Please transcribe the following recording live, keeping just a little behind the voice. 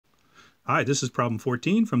Hi, this is problem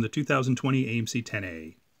 14 from the 2020 AMC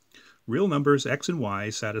 10A. Real numbers x and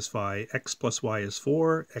y satisfy x plus y is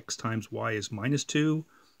 4, x times y is minus 2.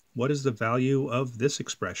 What is the value of this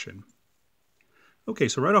expression? Okay,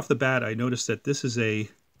 so right off the bat, I noticed that this is a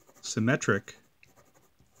symmetric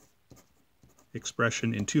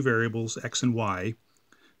expression in two variables, x and y,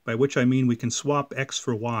 by which I mean we can swap x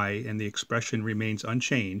for y and the expression remains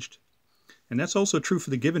unchanged. And that's also true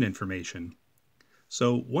for the given information.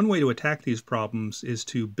 So one way to attack these problems is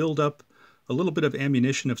to build up a little bit of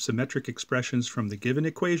ammunition of symmetric expressions from the given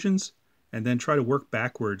equations and then try to work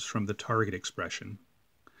backwards from the target expression.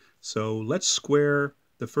 So let's square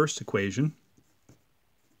the first equation.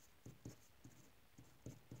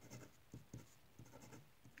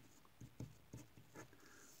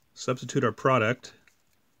 Substitute our product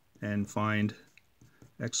and find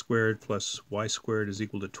x squared plus y squared is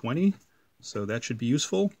equal to 20. So that should be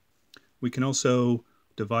useful. We can also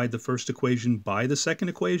divide the first equation by the second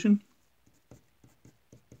equation.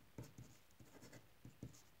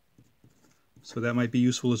 So that might be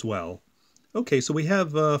useful as well. Okay, so we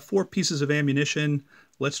have 4 pieces of ammunition.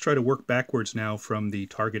 Let's try to work backwards now from the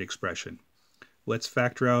target expression. Let's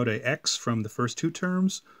factor out a x from the first 2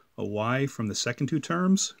 terms, a y from the second 2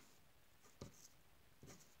 terms.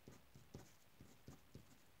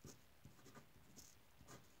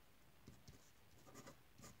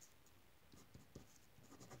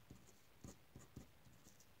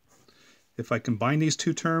 If I combine these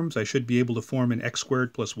 2 terms, I should be able to form an x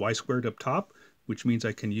squared plus y squared up top, which means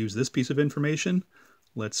I can use this piece of information.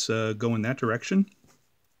 Let's go in that direction.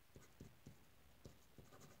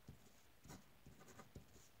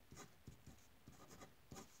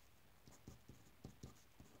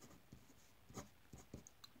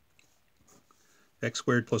 X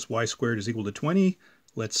squared plus y squared is equal to 20.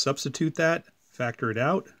 Let's substitute that, factor it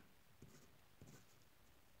out.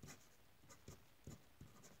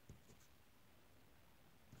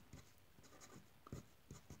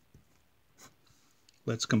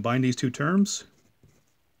 Let's combine these 2 terms.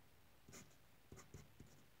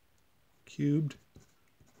 Cubed.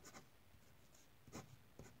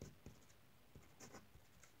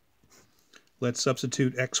 Let's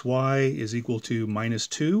substitute xy is equal to minus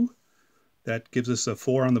 2. That gives us a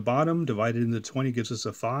 4 on the bottom. Divided into 20 gives us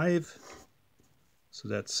a 5. So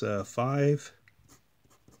that's 5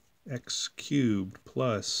 x cubed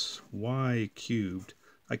plus y cubed.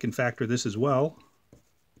 I can factor this as well.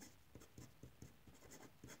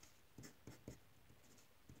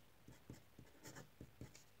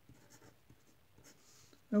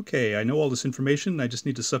 Okay, I know all this information. I just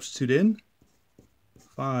need to substitute in.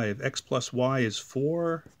 5 x plus y is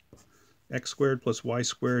 4. X squared plus y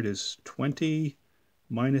squared is 20.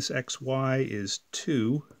 Minus xy is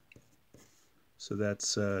 2. So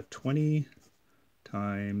that's 20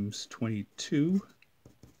 times 22.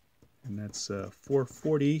 And that's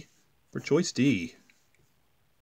 440 for choice D.